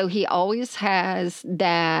 So he always has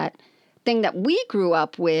that thing that we grew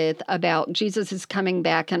up with about Jesus is coming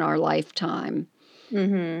back in our lifetime.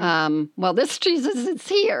 Well, this Jesus is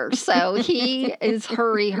here. So he is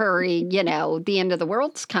hurry, the end of the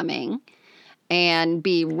world's coming. And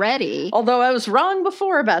be ready. Although I was wrong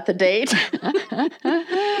before about the date.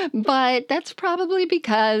 But that's probably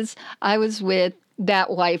because I was with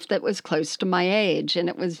that wife that was close to my age, and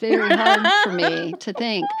it was very hard for me to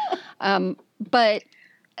think. But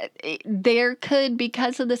there could,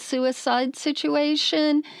 because of the suicide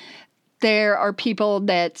situation, there are people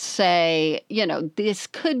that say, this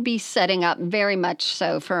could be setting up very much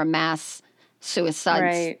so for a mass suicide,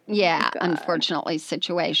 Right. God. unfortunately,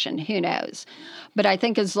 situation. Who knows? But I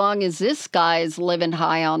think as long as this guy is living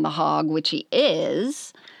high on the hog, which he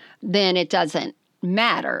is, then it doesn't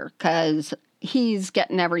matter because he's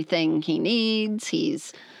getting everything he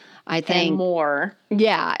needs. I think. And more.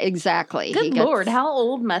 Yeah, exactly. Good Lord, how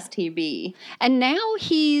old must he be? And now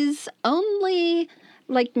he's only,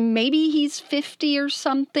 maybe he's 50 or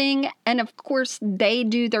something. And of course, they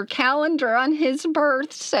do their calendar on his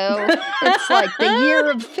birth. So it's like the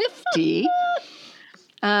year of 50.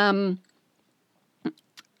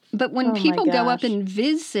 But when people go up and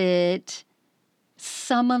visit,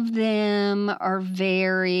 some of them are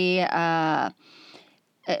very, how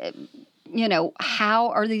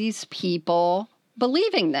are these people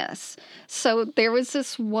believing this? So there was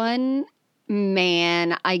this one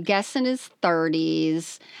man, I guess in his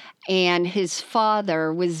 30s, and his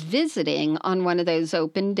father was visiting on one of those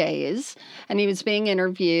open days, and he was being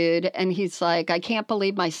interviewed, and he's like, I can't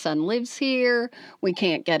believe my son lives here. We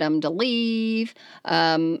can't get him to leave.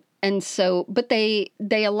 And so, but they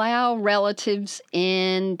allow relatives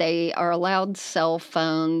in, they are allowed cell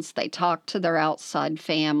phones, they talk to their outside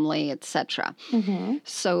family, etc. Mm-hmm.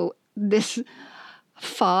 So this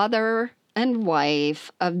father and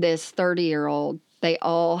wife of this 30-year-old, they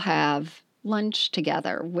all have lunch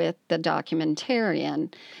together with the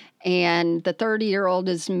documentarian. And the 30-year-old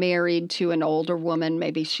is married to an older woman,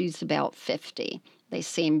 maybe she's about 50. They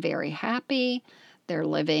seem very happy. They're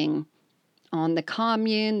living on the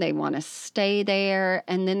commune. They want to stay there.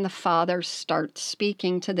 And then the father starts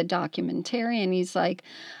speaking to the documentarian. He's like,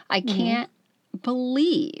 I can't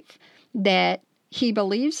believe that he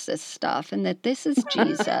believes this stuff and that this is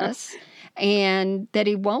Jesus and that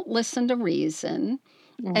he won't listen to reason.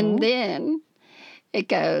 Mm-hmm. And then it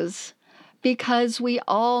goes, because we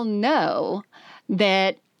all know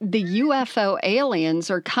that the UFO aliens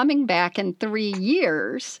are coming back in 3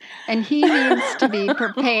 years and he needs to be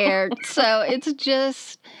prepared. So it's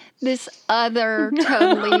just this other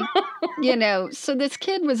totally, so this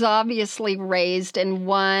kid was obviously raised in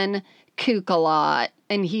one kook a lot,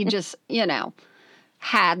 and he just,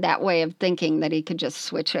 had that way of thinking that he could just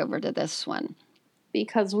switch over to this one.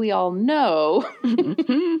 Because we all know.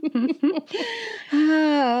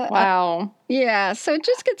 Wow. Yeah, so it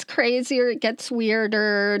just gets crazier. It gets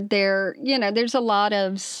weirder. There's a lot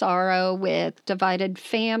of sorrow with divided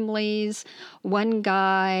families. One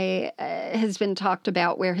guy has been talked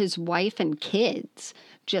about where his wife and kids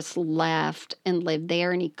just left and lived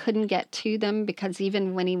there, and he couldn't get to them because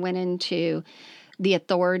even when he went into the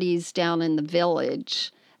authorities down in the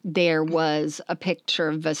village, there was a picture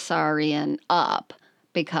of Vissarion up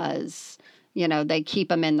because, they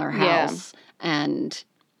keep him in their house. Yeah. And,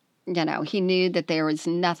 he knew that there was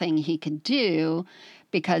nothing he could do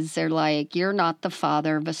because they're like, you're not the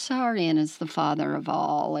father. Vissarion is the father of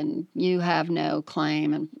all, and you have no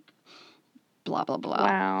claim, and blah, blah, blah.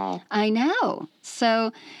 Wow. I know.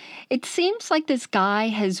 So it seems like this guy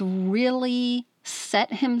has really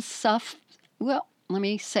set himself, let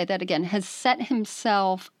me say that again, has set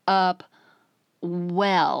himself up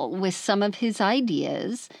well with some of his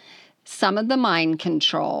ideas, some of the mind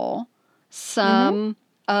control, some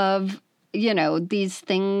of, these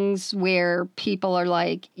things where people are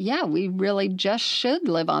like, yeah, we really just should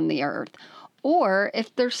live on the earth. Or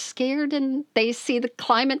if they're scared and they see the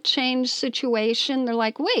climate change situation, they're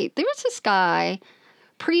like, wait, there was this guy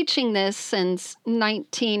preaching this since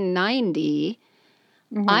 1990.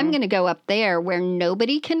 I'm going to go up there where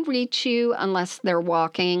nobody can reach you unless they're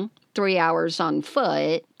walking 3 hours on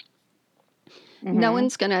foot. No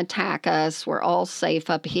one's going to attack us. We're all safe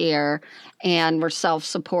up here, and we're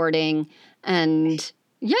self-supporting. And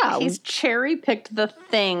yeah. He's cherry-picked the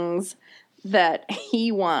things that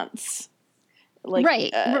he wants.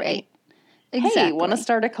 Right. Exactly. Hey, want to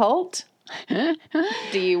start a cult?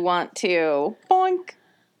 Do you want to, boink,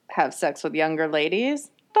 have sex with younger ladies?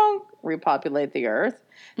 Bonk, repopulate the earth.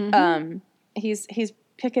 He's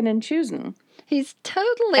picking and choosing. He's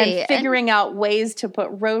totally. And figuring out ways to put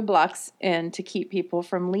roadblocks in to keep people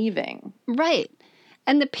from leaving. Right.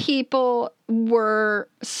 And the people were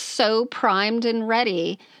so primed and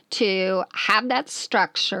ready to have that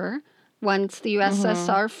structure. Once the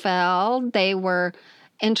USSR fell, they were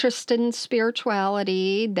interested in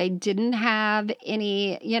spirituality. They didn't have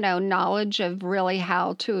any, knowledge of really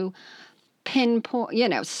how to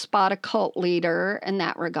pinpoint, spot a cult leader in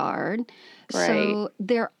that regard. So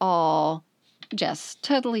they're all just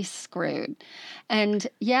totally screwed. And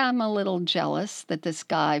yeah, I'm a little jealous that this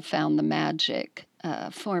guy found the magic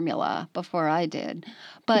formula before I did,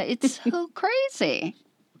 but it's so crazy.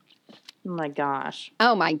 Oh my gosh.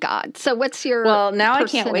 Oh my God. So what's your Well, now I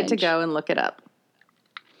percentage? can't wait to go and look it up.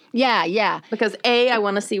 Yeah. Because I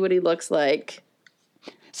want to see what he looks like.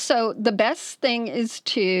 So the best thing is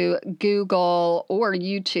to Google or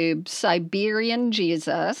YouTube Siberian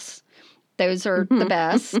Jesus. Those are the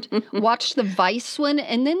best. Watch the Vice one,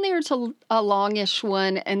 and then there's a longish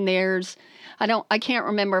one, and there's I can't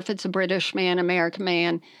remember if it's a British man, American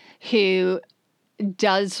man, who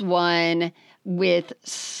does one with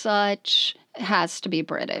such, has to be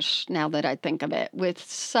British now that I think of it, with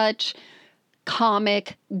such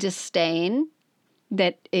comic disdain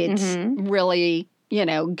that it's really,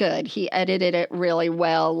 good. He edited it really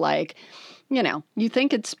well, like, you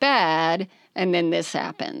think it's bad, and then this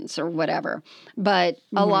happens or whatever. But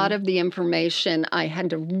a lot of the information I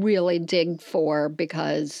had to really dig for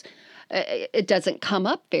because it doesn't come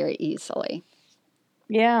up very easily.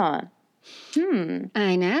 Yeah.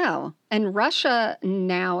 I know. And Russia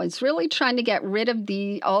now is really trying to get rid of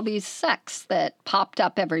all these sects that popped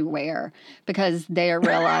up everywhere because they're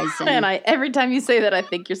realizing. And every time you say that, I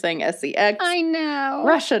think you're saying SEX. I know.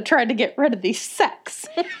 Russia tried to get rid of these sects.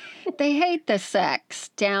 They hate the sex.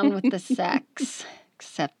 Down with the sex.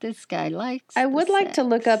 Except this guy likes I would like to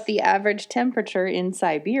look sex. up the average temperature in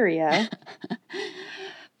Siberia.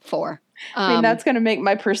 4. I mean, that's going to make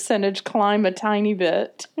my percentage climb a tiny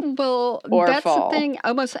bit. Well, or that's fall. the thing.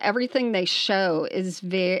 Almost everything they show is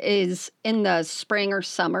in the spring or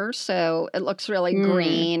summer, so it looks really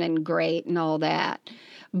green and great and all that.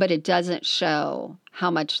 But it doesn't show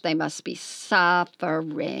how much they must be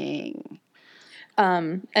suffering.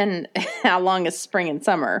 And how long is spring and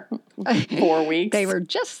summer? 4 weeks? They were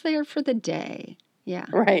just there for the day. Yeah.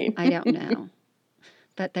 Right. I don't know.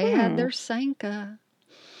 But they had their Sanka.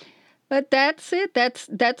 But that's it. That's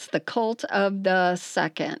the cult of the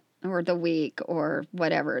second or the week or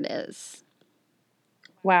whatever it is.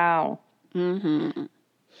 Wow. Mm-hmm.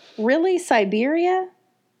 Really? Siberia?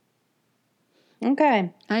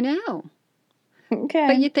 Okay. I know. Okay.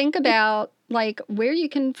 But you think about like where you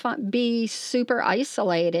can be super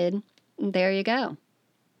isolated. There you go.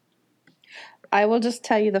 I will just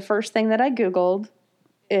tell you the first thing that I Googled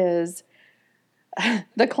is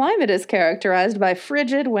the climate is characterized by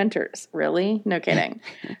frigid winters. Really? No kidding.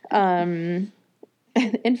 In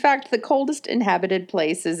fact, the coldest inhabited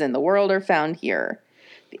places in the world are found here.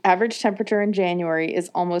 The average temperature in January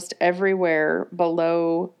is almost everywhere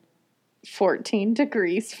below 14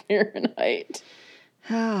 degrees Fahrenheit.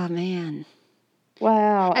 Oh, man.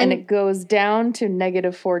 Wow. And it goes down to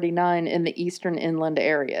negative 49 in the eastern inland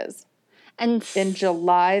areas. And in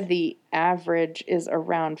July, the average is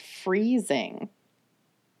around freezing.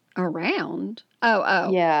 Around?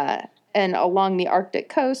 Oh. Yeah. And along the Arctic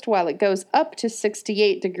coast, while it goes up to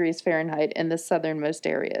 68 degrees Fahrenheit in the southernmost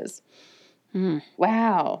areas.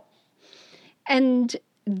 Wow. And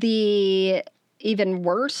the even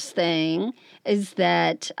worse thing is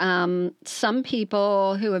that some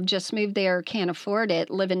people who have just moved there can't afford it,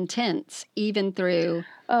 live in tents, even through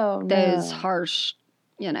those harsh,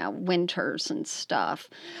 winters and stuff.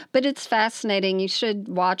 But it's fascinating. You should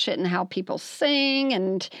watch it and how people sing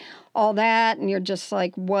and all that. And you're just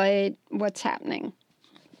like, what's happening?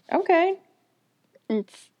 Okay.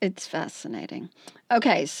 It's fascinating.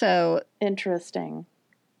 Okay, so. Interesting.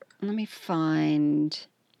 Let me find.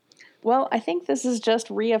 Well, I think this is just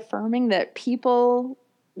reaffirming that people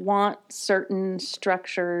want certain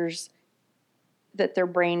structures that their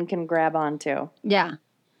brain can grab onto. Yeah.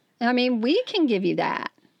 I mean, we can give you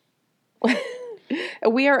that.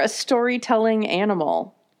 We are a storytelling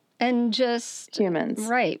animal. And just... humans.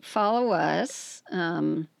 Right. Follow us.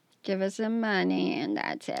 Give us some money, and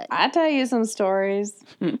that's it. I tell you some stories.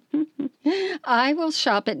 I will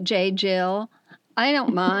shop at J. Jill. I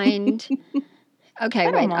don't mind.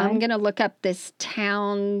 Okay, wait. I'm going to look up this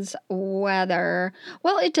town's weather.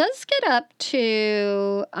 Well, it does get up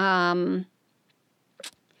to...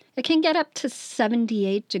 it can get up to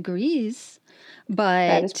 78 degrees, but...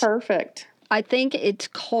 That is perfect. I think it's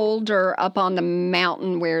colder up on the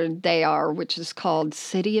mountain where they are, which is called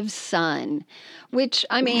City of Sun, which,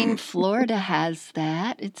 I mean, Florida has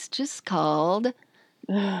that. It's just called...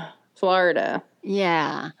 Florida.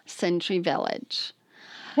 Yeah, Century Village.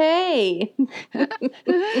 Hey!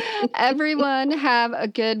 Everyone have a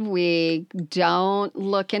good week. Don't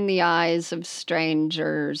look in the eyes of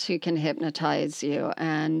strangers who can hypnotize you.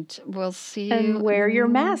 And we'll see you. And wear your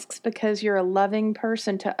masks because you're a loving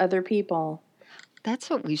person to other people. That's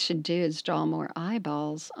what we should do, is draw more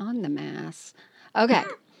eyeballs on the mass. Okay.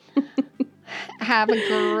 Have a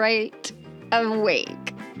great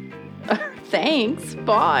week. Thanks.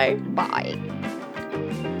 Bye. Bye.